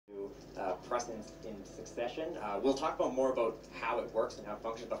press in succession. We'll talk about more about how it works and how it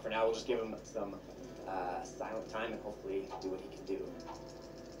functions, but for now we'll just give him some silent time and hopefully do what he can do.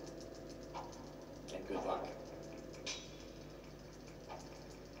 And good luck.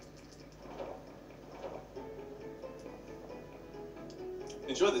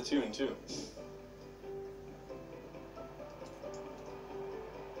 Enjoy the tune too.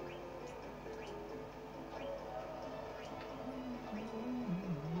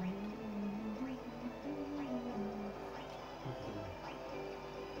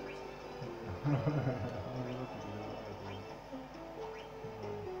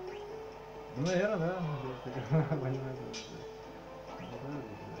 Ну, наверное, да.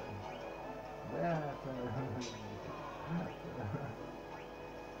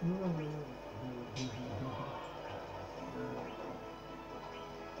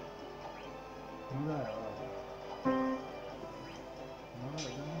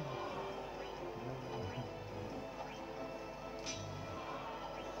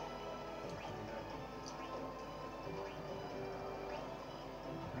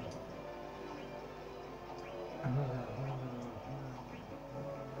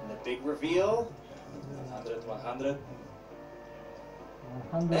 Big reveal. 100, 100.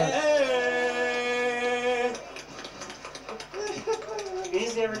 100. Hey!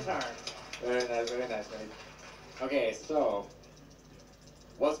 Easy every time. Very nice, very nice, mate. Okay, so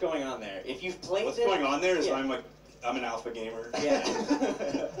what's going on there? If you've played What's going on there is yeah. I'm an alpha gamer. Yeah.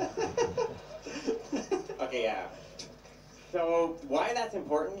 Okay, yeah. So why that's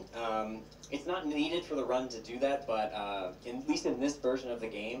important? It's not needed for the run to do that, but at least in this version of the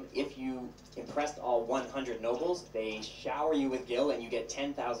game, if you impressed all 100 nobles, they shower you with gil and you get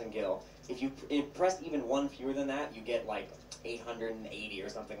 10,000 gil. If you impress even one fewer than that, you get like 880 or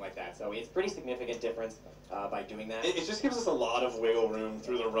something like that. So it's pretty significant difference by doing that. It just gives us a lot of wiggle room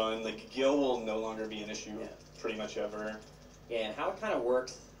through the run. Like gil will no longer be an issue pretty much ever. Yeah, and how it kind of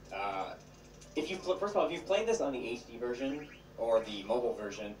works, if you first of all, if you've played this on the HD version or the mobile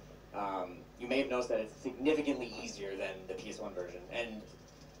version, you may have noticed that it's significantly easier than the PS1 version. And,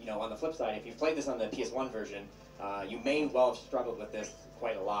 you know, on the flip side, if you've played this on the PS1 version, you may well have struggled with this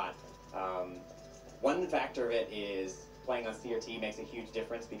quite a lot. One factor of it is playing on CRT makes a huge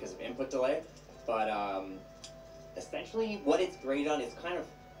difference because of input delay. But essentially, what it's great on is kind of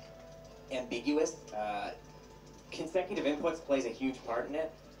ambiguous. Consecutive inputs plays a huge part in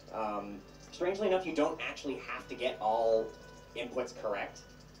it. Strangely enough, you don't actually have to get all inputs correct.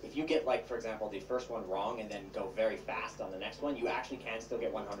 If you get, like, for example, the first one wrong and then go very fast on the next one, you actually can still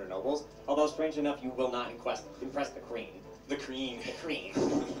get 100 nobles. Although, strangely enough, you will not impress the queen. The queen. The queen.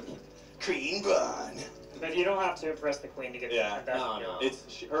 Queen bun. But you don't have to impress the queen to get No.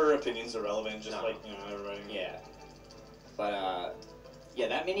 Her opinion's irrelevant, just like, you know, everybody. Yeah. But, yeah,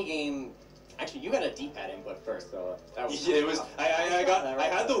 that minigame... Actually, you got a D-pad input first, so that was... Yeah, it was... I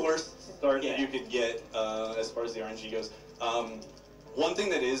had the worst start that Yeah. you could get as far as the RNG goes. One thing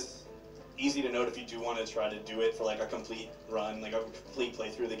that is easy to note if you do want to try to do it for like a complete run, like a complete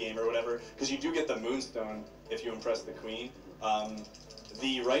playthrough of the game or whatever, because you do get the moonstone if you impress the queen.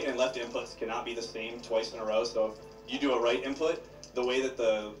 The right and left inputs cannot be the same twice in a row, so if you do a right input, the way that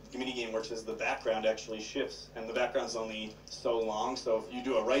the minigame works is the background actually shifts, and the background's only so long, so if you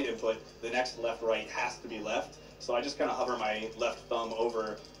do a right input, the next left-right has to be left. So I just kind of hover my left thumb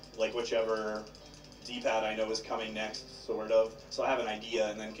over like whichever D-pad I know is coming next, sort of. So I have an idea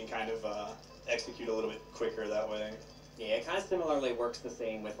and then can kind of execute a little bit quicker that way. Yeah, it kind of similarly works the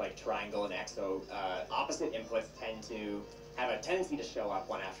same with like triangle and X. So opposite inputs tend to have a tendency to show up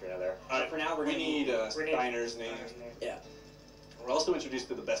one after another. So for now, we need Steiner's name. Yeah. We're also introduced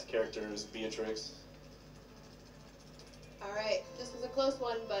to the best characters, Beatrix. Alright, this was a close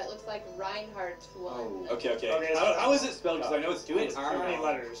one, but it looks like Reinhardt won. Oh. Okay. Okay, How is it spelled? Because I know it's Do it Too many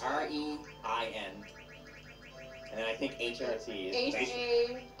letters. R-E-I-N. And then I think H-R-T is...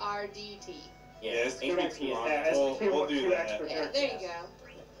 H-A-R-D-T. Yeah, it's gonna be too long. Yeah, We'll do two that. extra Yeah, characters. there you go.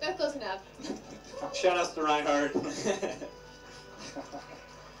 That's close enough. Shout outs to Reinhardt.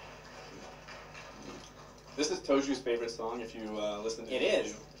 This is Toju's favorite song, if you listen to it. It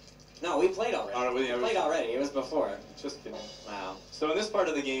is. No, we played already. We played already. It was before. Just kidding. Wow. So in this part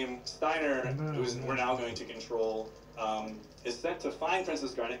of the game, Steiner, who we're now going to control, is sent to find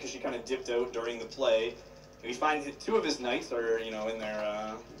Princess Garnet because she kind of dipped out during the play. And we find two of his knights are, you know, in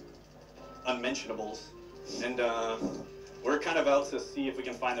their unmentionables. And we're kind of out to see if we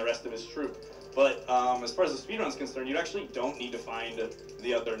can find the rest of his troop. But as far as the speedrun's concerned, you actually don't need to find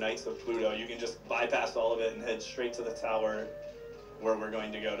the other Knights of Pluto. You can just bypass all of it and head straight to the tower where we're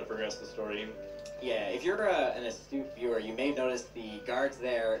going to go to progress the story. Yeah, if you're an astute viewer, you may have noticed the guards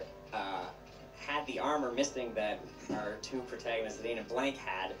there had the armor missing that our two protagonists, Zidane and Blank,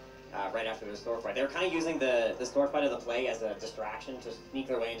 had right after their sword fight. They were kind of using the sword fight of the play as a distraction to sneak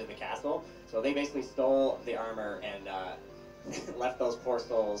their way into the castle. So they basically stole the armor and left those poor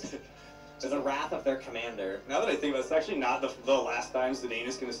souls to the wrath of their commander. Now that I think about it, it's actually not the last time Zidane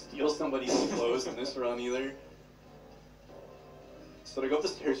is going to steal somebody's clothes in this run either. So to go up the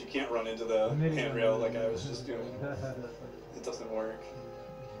stairs, you can't run into the handrail like I was just doing. It doesn't work.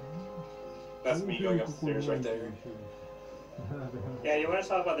 That's me going up the stairs right there. Yeah, you want to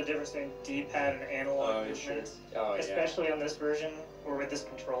talk about the difference between D-pad and analog movements, Oh, yeah. especially on this version, or with this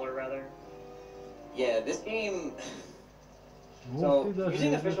controller rather. Yeah, this game. So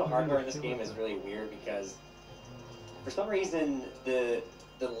using official hardware in this game is really weird because, for some reason, the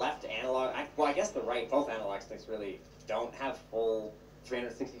left analog, well, I guess the right, both analog sticks really don't have full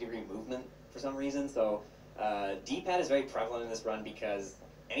 360-degree movement for some reason. So D-pad is very prevalent in this run because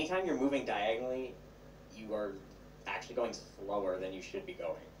anytime you're moving diagonally, you are actually going slower than you should be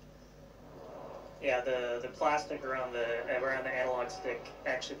going. Yeah, the plastic around the analog stick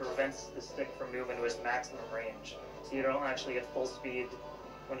actually prevents the stick from moving to its maximum range, so you don't actually get full speed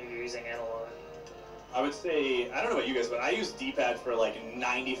when you're using analog. I would say, I don't know about you guys, but I use D-pad for like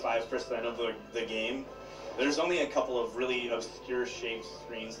 95% of the game. There's only a couple of really obscure shaped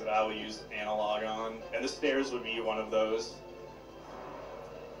screens that I will use analog on, and the stairs would be one of those.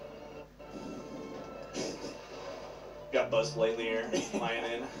 Got Buzz Lightyear flying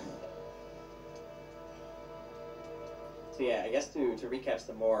in. So yeah, I guess to recap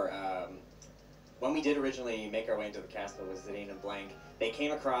some more, when we did originally make our way into the castle with Zidane and Blank, they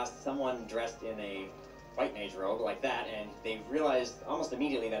came across someone dressed in a white mage robe like that, and they realized almost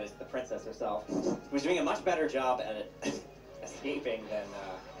immediately that it's the princess herself, who was doing a much better job at escaping than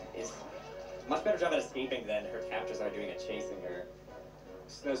her captors are doing at chasing her.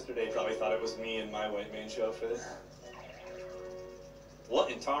 Yesterday probably thought it was me in my white mage outfit. What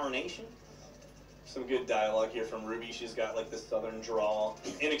in tarnation? Some good dialogue here from Ruby. She's got like this southern drawl,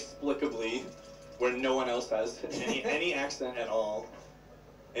 inexplicably, where no one else has any accent at all.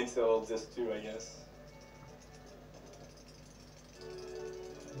 Until disc 2, I guess.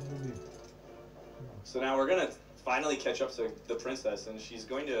 So now we're gonna finally catch up to the princess, and she's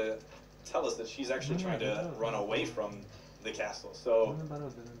going to tell us that she's actually trying to run away from the castle. So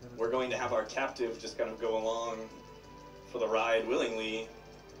we're going to have our captive just kind of go along for the ride willingly.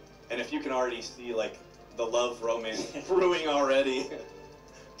 And if you can already see like the love romance brewing already,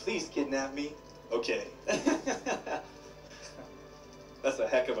 please kidnap me. Okay. That's a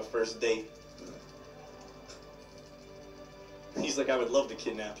heck of a first date. He's like, I would love to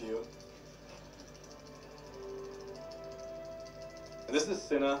kidnap you. And this is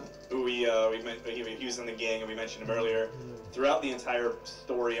Cinna, who he was in the gang, and we mentioned him earlier. Throughout the entire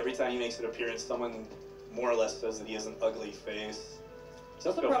story, every time he makes an appearance, someone more or less says that he has an ugly face. He's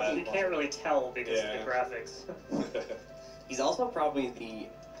also probably, You can't really tell because of the graphics. He's also probably the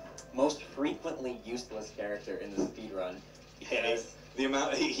most frequently useless character in the speedrun. Because the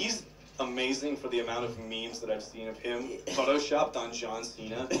amount he's amazing for the amount of memes that I've seen of him photoshopped on John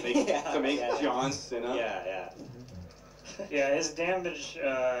Cena to make John Cena. Yeah, his damage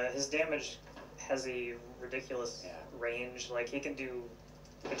has a ridiculous range. Like he can do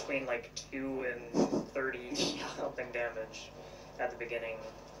between like 2 and 30 something damage at the beginning.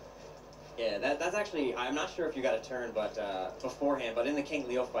 Yeah, that's actually, I'm not sure if you got a turn, but beforehand, but in the King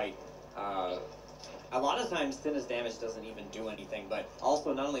Leo fight, a lot of times Cinna's damage doesn't even do anything, but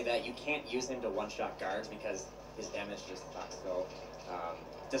also not only that, you can't use him to one-shot guards because his damage just sucks. So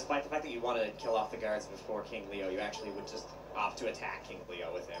despite the fact that you want to kill off the guards before King Leo, you actually would just opt to attack King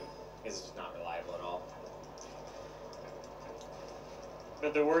Leo with him because it's just not reliable at all.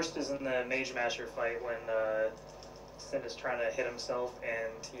 But the worst is in the Mage Master fight when Cinna's trying to hit himself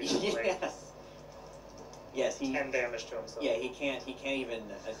and he's like Yes, 10 damage to himself. Yeah, he can't even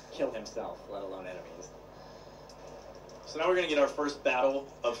kill himself, let alone enemies. So now we're gonna get our first battle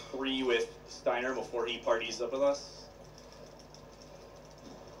of 3 with Steiner before he parties up with us.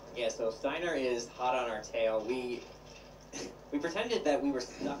 Yeah, so Steiner is hot on our tail. We pretended that we were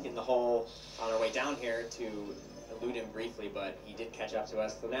stuck in the hole on our way down here to elude him briefly, but he did catch up to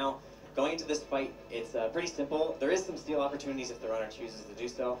us. So now, going into this fight, it's pretty simple. There is some steal opportunities if the runner chooses to do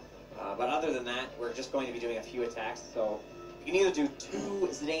so. But other than that, we're just going to be doing a few attacks. So you can either do 2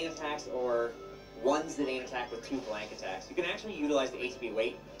 Zidane attacks or 1 Zidane attack with 2 Blank attacks. You can actually utilize the HB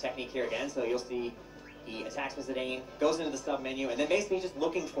weight technique here again. So you'll see He attacks with Zidane, goes into the sub-menu, and then basically just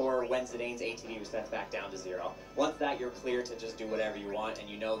looking for when Zidane's ATB resets back down to 0. Once that, you're clear to just do whatever you want, and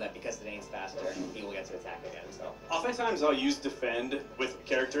you know that because Zidane's faster, he will get to attack again, so. Oftentimes I'll use defend with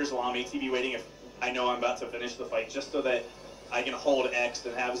characters while I'm ATB waiting if I know I'm about to finish the fight, just so that I can hold X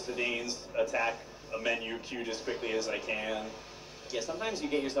and have Zidane's attack a menu queued as quickly as I can. Yeah, sometimes you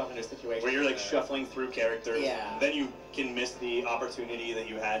get yourself into a situation where you're like shuffling through characters. Yeah. Then you can miss the opportunity that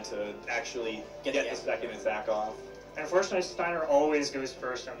you had to actually get the second attack off. Unfortunately, Steiner always goes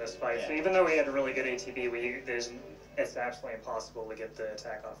first in this fight. Yeah. So even though we had a really good ATB, it's absolutely impossible to get the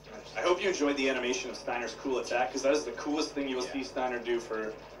attack off first. I hope you enjoyed the animation of Steiner's cool attack, because that is the coolest thing you will see Steiner do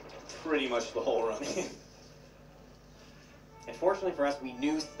for pretty much the whole run. And fortunately for us, we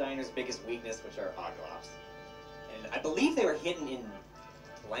knew Steiner's biggest weakness, which are Oglops. And I believe they were hidden in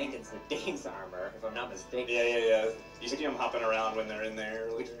Blank and Zidane's armor, if I'm not mistaken. Yeah. You see them hopping around when they're in there.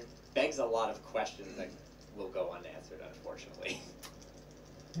 Which begs a lot of questions that will go unanswered, unfortunately.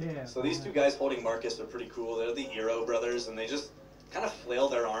 Yeah. So these two guys holding Marcus are pretty cool. They're the Eero brothers, and they just kind of flail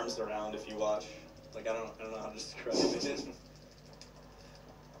their arms around if you watch. Like, I don't know how to describe it.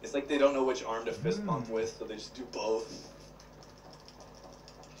 It's like they don't know which arm to fist bump with, so they just do both.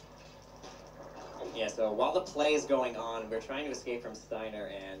 Yeah, so while the play is going on, we're trying to escape from Steiner,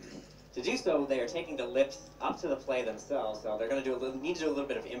 and to do so, they are taking the lips up to the play themselves, so they're going to need to do a little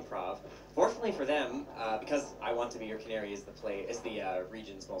bit of improv. Fortunately for them, because I Want to Be Your Canary is the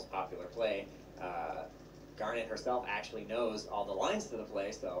region's most popular play, Garnet herself actually knows all the lines to the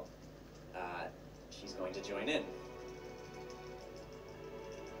play, so she's going to join in.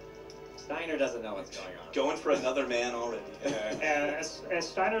 Steiner doesn't know what's going on. Going for another man already. And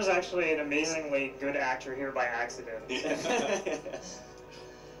Steiner's actually an amazingly good actor here by accident.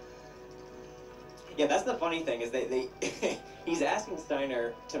 Yeah, that's the funny thing, is he's asking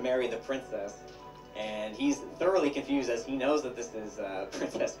Steiner to marry the princess, and he's thoroughly confused as he knows that this is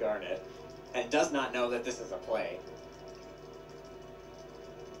Princess Garnet, and does not know that this is a play.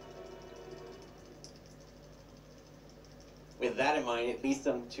 With that in mind, it leads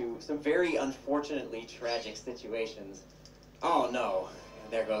them to some very unfortunately tragic situations. Oh no,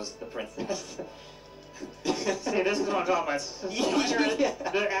 and there goes the princess. See, this is what I'm talking about. Steiner, Yeah.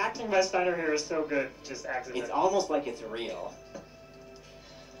 The acting by Steiner here is so good, just accidental. It's almost like it's real.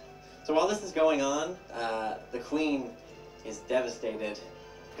 So while this is going on, the queen is devastated,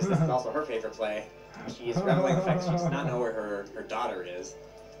 because this is also her favorite play. She is reveling the fact that she does not know where her daughter is.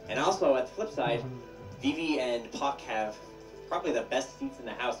 And also, at the flip side, Vivi and Puck have probably the best seats in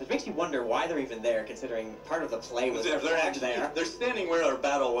the house, which makes you wonder why they're even there, considering part of the play was they're actually there. They're standing where our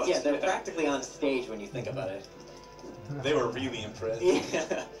battle was. Yeah, they're practically on stage when you think about it. They were really impressed.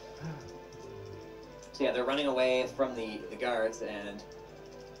 Yeah. So yeah, they're running away from the guards, and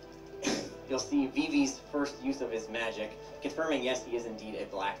you'll see Vivi's first use of his magic, confirming yes, he is indeed a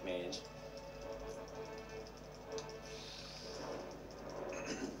black mage.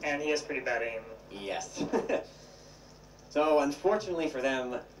 And he has pretty bad aim. Yes. So, unfortunately for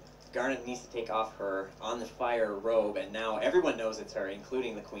them, Garnet needs to take off her on the fire robe, and now everyone knows it's her,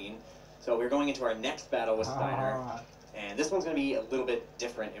 including the queen. So we're going into our next battle with Steiner, and this one's going to be a little bit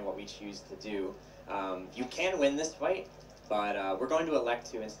different in what we choose to do. You can win this fight, but we're going to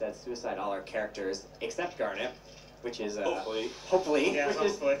elect to instead suicide all our characters, except Garnet, which is hopefully, Yeah,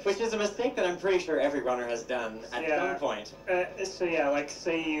 which is a mistake that I'm pretty sure every runner has done at some point. So yeah, like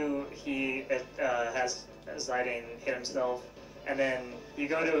say he has Zidane hit himself, and then you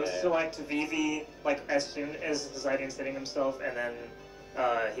go to select Vivi like as soon as Zidane's hitting himself, and then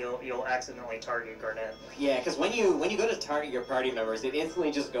you'll accidentally target Garnet. Yeah, because when you go to target your party members, it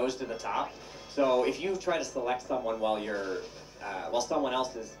instantly just goes to the top. So if you try to select someone while someone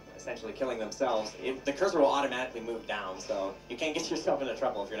else is essentially killing themselves, the cursor will automatically move down. So you can't get yourself into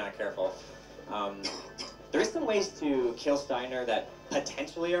trouble if you're not careful. There is some ways to kill Steiner that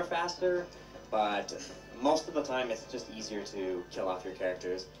potentially are faster, but most of the time it's just easier to kill off your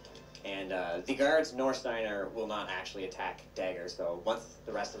characters. And the guards nor Steiner will not actually attack Dagger, so once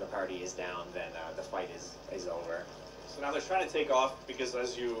the rest of the party is down, then the fight is over. So now they're trying to take off because,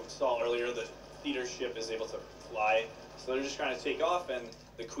 as you saw earlier, the theater ship is able to fly. So they're just trying to take off, and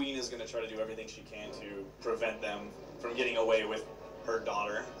the queen is going to try to do everything she can to prevent them from getting away with her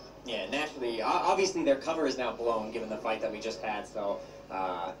daughter. Yeah, naturally, obviously their cover is now blown given the fight that we just had, so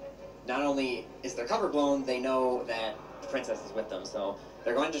not only is their cover blown, they know that the princess is with them, so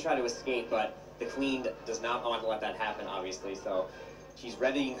they're going to try to escape, but the queen does not want to let that happen, obviously, so she's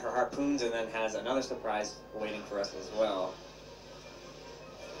readying her harpoons and then has another surprise waiting for us as well.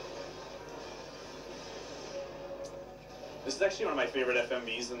 This is actually one of my favorite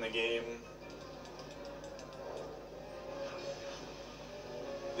FMVs in the game.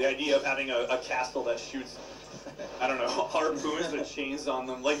 The idea of having a castle that shoots, I don't know, harpoons with chains on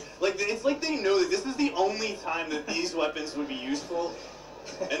them. Like it's like they know that this is the only time that these weapons would be useful,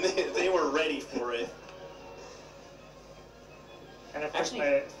 and they were ready for it. And of course,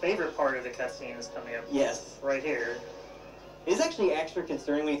 my favorite part of the cutscene is coming up. Yes. Right here. It is actually extra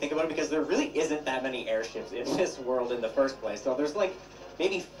concerning when you think about it, because there really isn't that many airships in this world in the first place. So there's like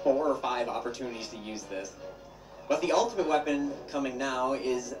maybe 4 or 5 opportunities to use this. But the ultimate weapon coming now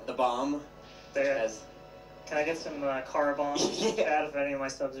is the bomb. There. Can I get some car bombs out if any of my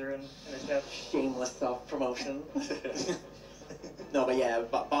subs are in the chat? Shameless self-promotion. No, but yeah,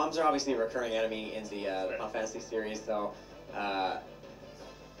 bombs are obviously a recurring enemy in the Final Fantasy series, so... I'm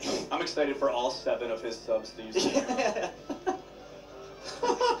excited for all 7 of his subs to use it.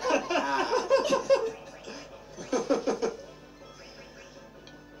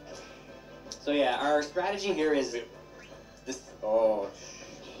 So yeah, our strategy here is this. Oh,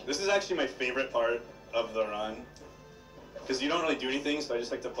 this is actually my favorite part of the run, because you don't really do anything, so I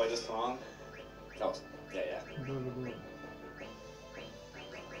just like to play this song. Oh, yeah, yeah.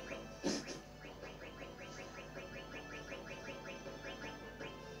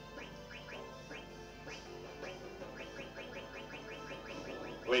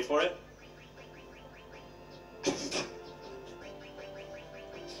 Wait for it.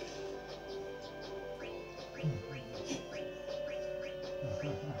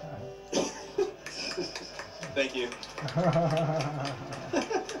 Thank you.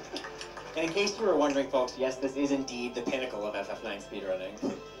 And in case you were wondering, folks, yes, this is indeed the pinnacle of FF9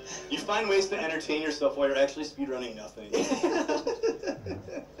 speedrunning. You find ways to entertain yourself while you're actually speedrunning nothing.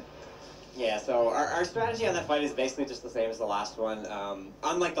 Yeah, so our strategy on that fight is basically just the same as the last one.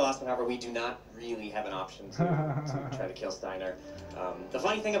 Unlike the last one, however, we do not really have an option to try to kill Steiner. The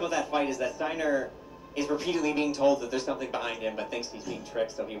funny thing about that fight is that Steiner is repeatedly being told that there's something behind him, but thinks he's being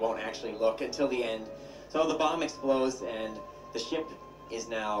tricked, so he won't actually look until the end. So the bomb explodes, and the ship is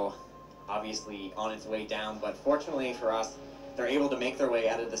now obviously on its way down, but fortunately for us, they're able to make their way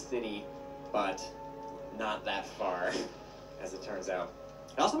out of the city, but not that far, as it turns out.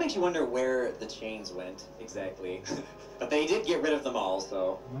 It also makes you wonder where the chains went, exactly. But they did get rid of them all,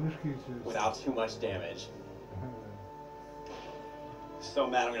 so without too much damage. So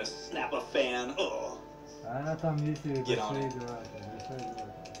mad I'm gonna snap a fan. Oh. Get on it.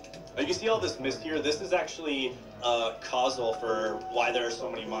 You can see all this mist here. This is actually causal for why there are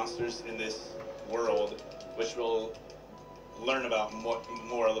so many monsters in this world, which we'll learn about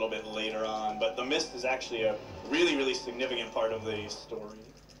more a little bit later on. But the mist is actually a really, really significant part of the story.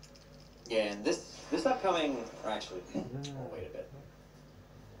 Yeah, and this upcoming, or actually, oh, wait a bit.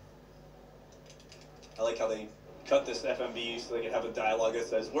 I like how they cut this FMV so they can have a dialogue that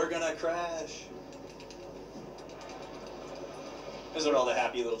says, "We're gonna crash." Those are all the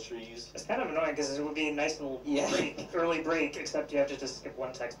happy little trees. It's kind of annoying because it would be a nice little early break, except you have to just skip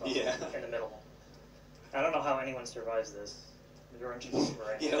one text box in the middle. I don't know how anyone survives this.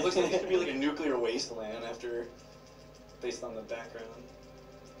 Yeah, it looks like it could be like a nuclear wasteland after, based on the background.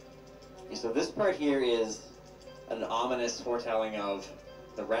 So this part here is an ominous foretelling of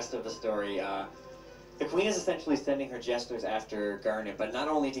the rest of the story. The Queen is essentially sending her jesters after Garnet, but not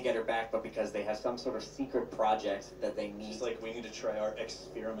only to get her back, but because they have some sort of secret project that they need. It's like, we need to try our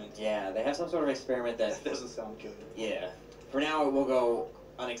experiment. Yeah, they have some sort of experiment that doesn't sound good. Yeah. For now, it will go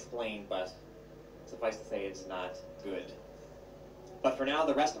unexplained, but suffice to say it's not good. But for now,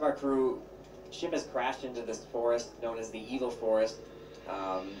 the rest of our ship has crashed into this forest known as the Evil Forest.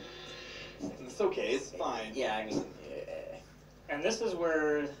 It's okay, it's fine. Yeah, I mean... And this is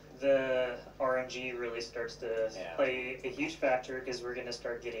where the RNG really starts to play a huge factor, because we're going to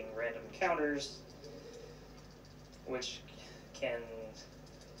start getting random encounters, which can...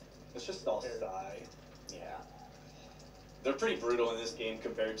 It's just all sigh. Yeah. They're pretty brutal in this game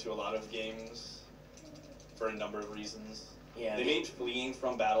compared to a lot of games, for a number of reasons. Yeah, they made fleeing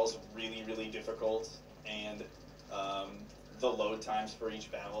from battles really, really difficult, and the load times for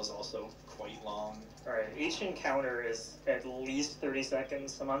each battle is also quite long. Alright, each encounter is at least 30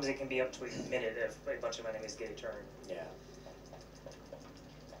 seconds. Sometimes it can be up to a minute if a bunch of enemies get a turn. Yeah.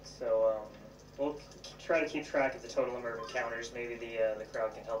 So, we'll try to keep track of the total number of encounters. Maybe the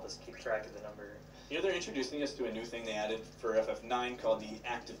crowd can help us keep track of the number. You know, they're introducing us to a new thing they added for FF9 called the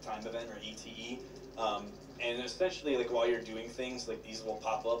Active Time Event, or ATE. And essentially, like, while you're doing things, like, these will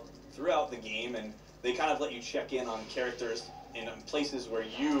pop up throughout the game, and they kind of let you check in on characters in places where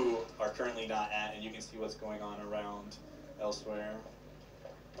you are currently not at, and you can see what's going on around elsewhere.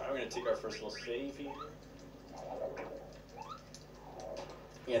 Alright, we're going to take our first little save here.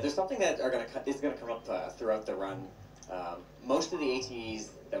 Yeah, there's something that is going to come up throughout the run. Most of the ATEs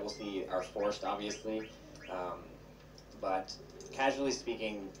that we'll see are forced, obviously, but casually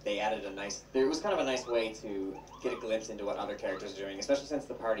speaking, they added it was kind of a nice way to get a glimpse into what other characters are doing, especially since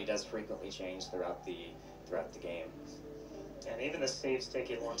the party does frequently change throughout the game. And even the saves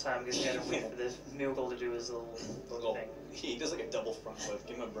take a long time because you gotta wait for the Moogle to do his little thing. He does like a double front flip.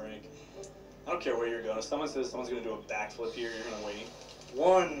 Give him a break. I don't care where you're going. If someone says someone's going to do a backflip here, you're going to wait.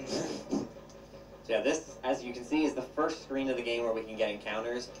 One. So yeah, this, as you can see, is the first screen of the game where we can get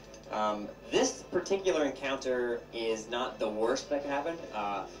encounters. This particular encounter is not the worst that can happen.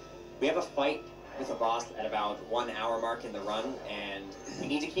 We have a fight with a boss at about 1 hour mark in the run, and we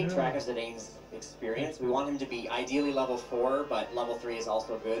need to keep track of Zidane's experience. We want him to be ideally level 4, but level 3 is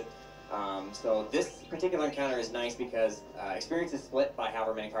also good. So this particular encounter is nice because experience is split by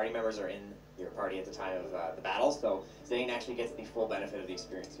however many party members are in your party at the time of the battle, so Zidane actually gets the full benefit of the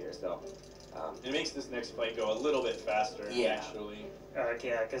experience here. So it makes this next fight go a little bit faster, actually.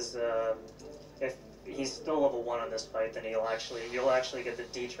 Yeah, because if he's still level 1 on this fight, then you'll actually get the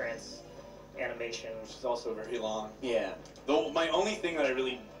D-Trance animation, which is also very long. Yeah. Though my only thing that I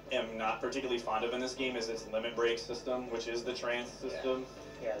really am not particularly fond of in this game is its limit break system, which is the trance system.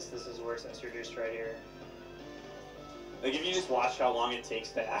 Yes, this is where it's introduced right here. Like, if you just watch how long it takes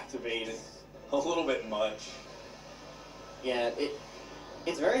to activate, it's a little bit much. Yeah,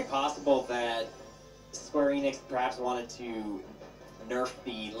 it's very possible that Square Enix perhaps wanted to nerf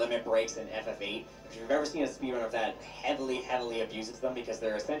the limit breaks in FF8. If you've ever seen a speedrun of that, heavily abuses them because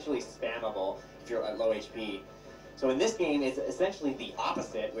they're essentially spammable if you're at low HP. So in this game, it's essentially the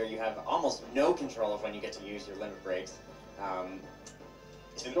opposite, where you have almost no control of when you get to use your limit breaks.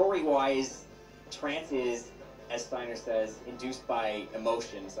 Story-wise, trance is, as Steiner says, induced by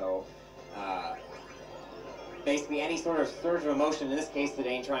emotion, so basically any sort of surge of emotion, in this case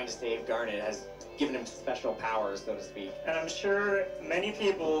Zidane trying to save Garnet, has given him special powers, so to speak. And I'm sure many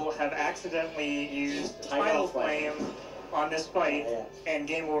people have accidentally used Tidal Flame on this fight, and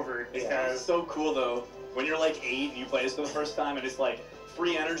game over, because... It's so cool, though, when you're like 8 and you play this for the first time, and it's like,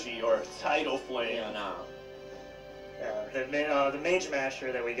 free energy or Tidal Flame. Yeah, no. The Mage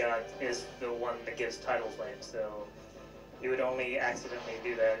Masher that we got is the one that gives Tidal Flame, so you would only accidentally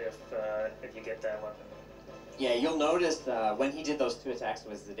do that if you get that weapon. Yeah, you'll notice when he did those 2 attacks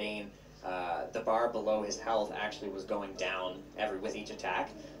with Zidane, the bar below his health actually was going down with each attack.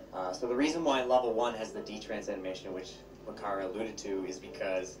 So the reason why level 1 has the D-Trance animation, which Makara alluded to, is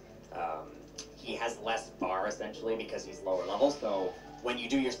because he has less bar, essentially, because he's lower level, so when you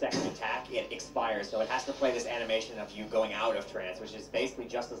do your second attack, it expires, so it has to play this animation of you going out of trance, which is basically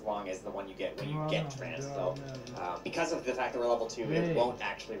just as long as the one you get when you get trance. So because of the fact that we're level 2, it won't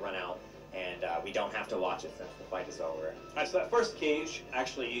actually run out, and we don't have to watch it since the fight is over. Alright, so that first cage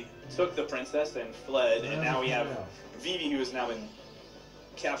actually took the princess and fled, and now we have Vivi, who has now been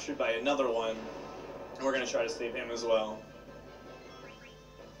captured by another one, and we're going to try to save him as well.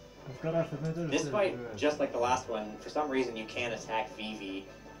 This fight, just like the last one, for some reason you can attack Vivi,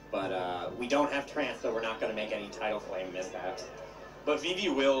 but we don't have trance, so we're not going to make any Tidal Flame mishaps. But Vivi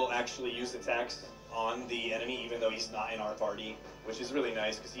will actually use attacks on the enemy, even though he's not in our party, which is really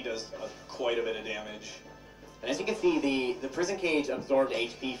nice, because he does quite a bit of damage. And as you can see, the prison cage absorbed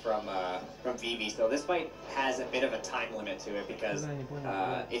HP from Vivi, so this fight has a bit of a time limit to it, because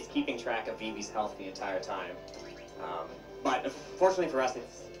it's keeping track of Vivi's health the entire time. But fortunately for us,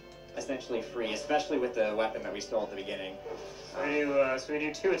 it's essentially free, especially with the weapon that we stole at the beginning. So we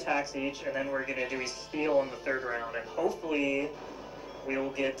do 2 attacks each, and then we're going to do a steal in the 3rd round, and hopefully we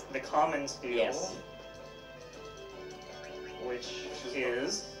will get the common steal. Yes. Which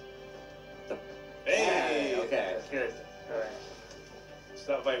is... Hey! Okay. Good. Alright.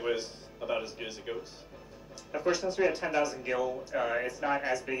 So that fight was about as good as it goes. Of course, since we have 10,000 gil, it's not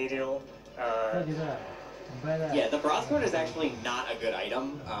as big a deal. Yeah, the broadsword is actually not a good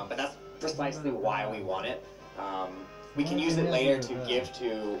item, but that's precisely why we want it. We can use it later to give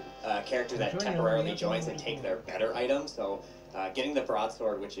to characters that temporarily joins and take their better item, so getting the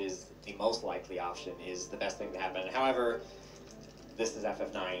broadsword, which is the most likely option, is the best thing to happen. However, this is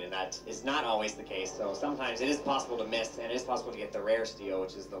FF9, and that is not always the case, so sometimes it is possible to miss, and it is possible to get the rare steal,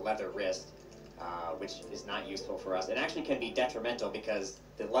 which is the leather wrist, which is not useful for us. It actually can be detrimental because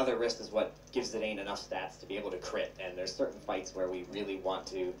the leather wrist is what gives Zidane enough stats to be able to crit, and there's certain fights where we really want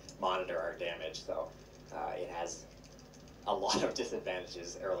to monitor our damage, so it has a lot of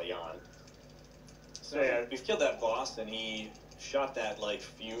disadvantages early on. So yeah, we've killed that boss, and he shot that like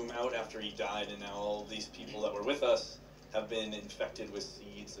fume out after he died, and now all these people that were with us have been infected with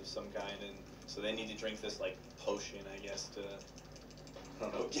seeds of some kind, and so they need to drink this like potion, I guess, to, I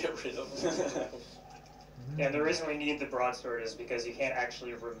don't know, get rid of them. Yeah, and the reason we need the broadsword is because you can't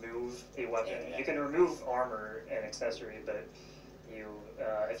actually remove a weapon. You can remove armor and accessory, but you,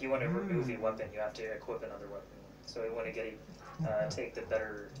 if you want to remove a weapon, you have to equip another weapon. So we want to get take the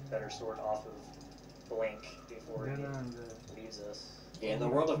better sword off of Blink before he leaves us. Yeah, in the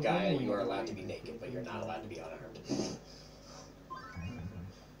world of Gaia, you are allowed to be naked, but you're not allowed to be unarmed.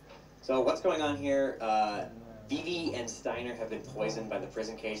 So what's going on here? Vivi and Steiner have been poisoned by the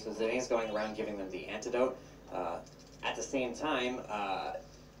prison cage, so Zidane's going around giving them the antidote. At the same time,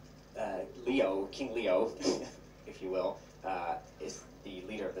 Leo, King Leo, if you will, is the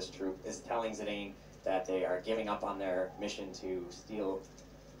leader of this troop, is telling Zidane that they are giving up on their mission to steal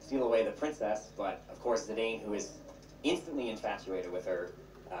away the princess, but of course Zidane, who is instantly infatuated with her,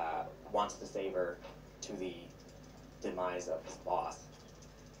 wants to save her to the demise of his boss.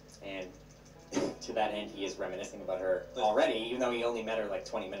 And to that end, he is reminiscing about her already, even though he only met her like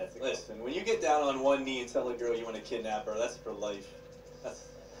 20 minutes ago. Listen, when you get down on one knee and tell a girl you want to kidnap her, that's for life. That's...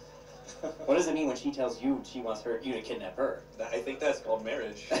 What does it mean when she tells you she wants you to kidnap her? I think that's called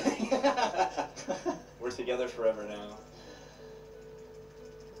marriage. We're together forever now.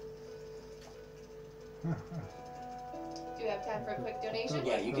 Do we have time for a quick donation?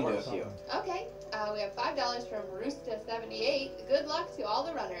 Yeah, you can do a few. Okay, we have $5 from Roosta78. Good luck to all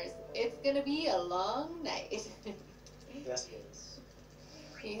the runners. It's gonna be a long night. Yes, it is.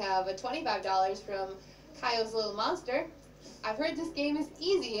 We have a $25 from Kaio's Little Monster. I've heard this game is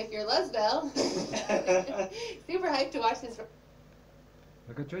easy if you're Lesbel. Super hyped to watch this.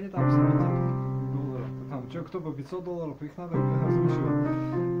 Так а что они там за $5 Там, кто по $500, их надо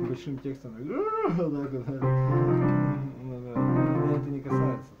озвучивать большим текстом. Меня это не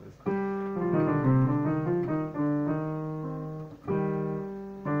касается. То есть.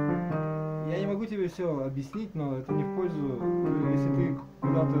 Я не могу тебе все объяснить, но это не в пользу, если ты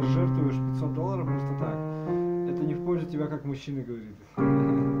куда-то жертвуешь $500 просто так, это не в пользу тебя как мужчины, говорит.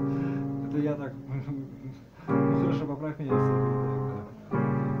 Это я так, ну хорошо, поправь меня, если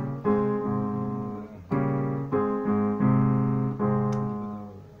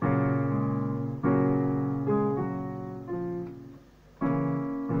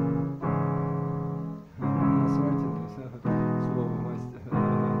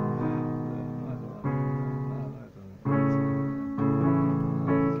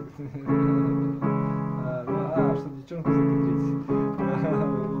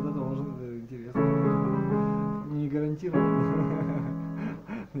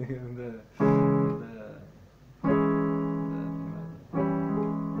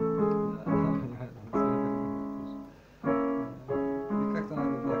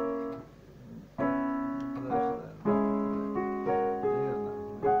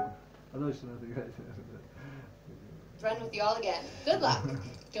Run with you all again. Good luck.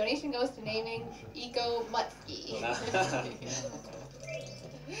 Donation goes to naming Eco Mutsky.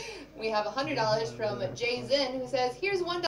 We have $100 from Jay Zin, who says, here's $1